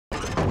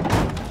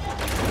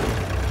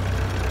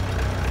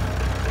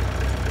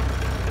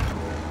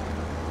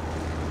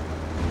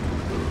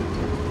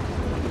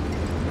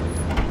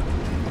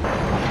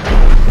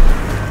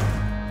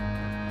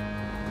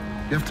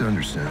You have to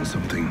understand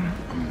something.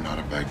 I'm not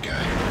a bad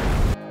guy.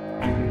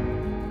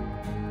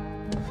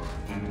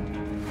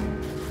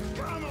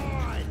 Come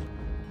on!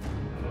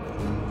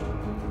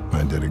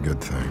 I did a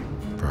good thing.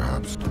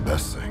 Perhaps the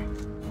best thing.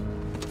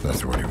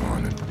 That's what he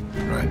wanted,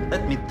 right?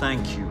 Let me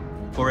thank you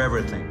for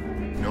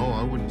everything. No,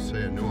 I wouldn't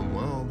say I knew him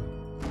well.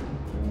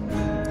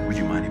 Would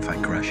you mind if I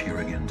crash here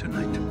again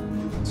tonight?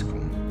 That's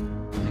cool.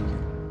 Thank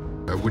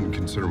you. I wouldn't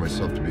consider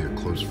myself to be a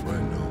close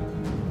friend, no.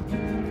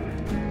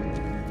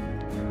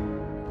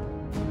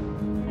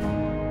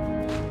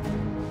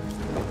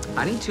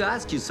 I need to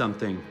ask you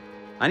something.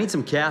 I need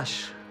some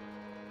cash.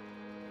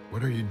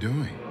 What are you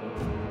doing?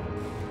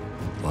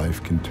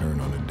 Life can turn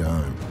on a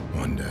dime.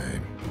 One day,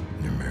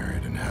 you're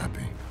married and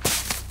happy.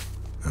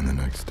 And the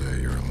next day,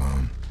 you're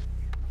alone.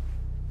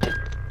 Get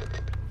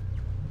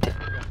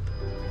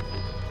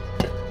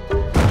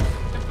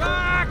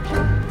back!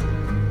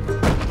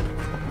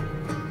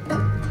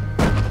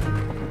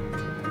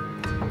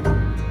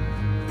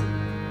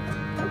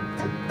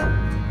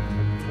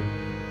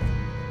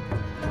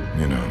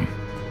 You know,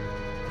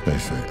 they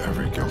say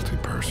every guilty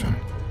person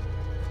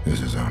is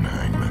his own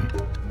hangman.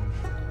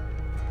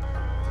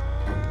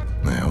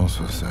 They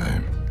also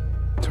say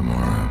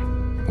tomorrow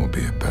will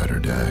be a better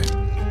day.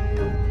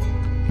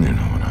 You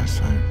know what I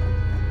say?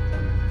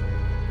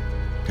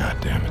 God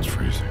damn, it's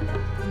freezing.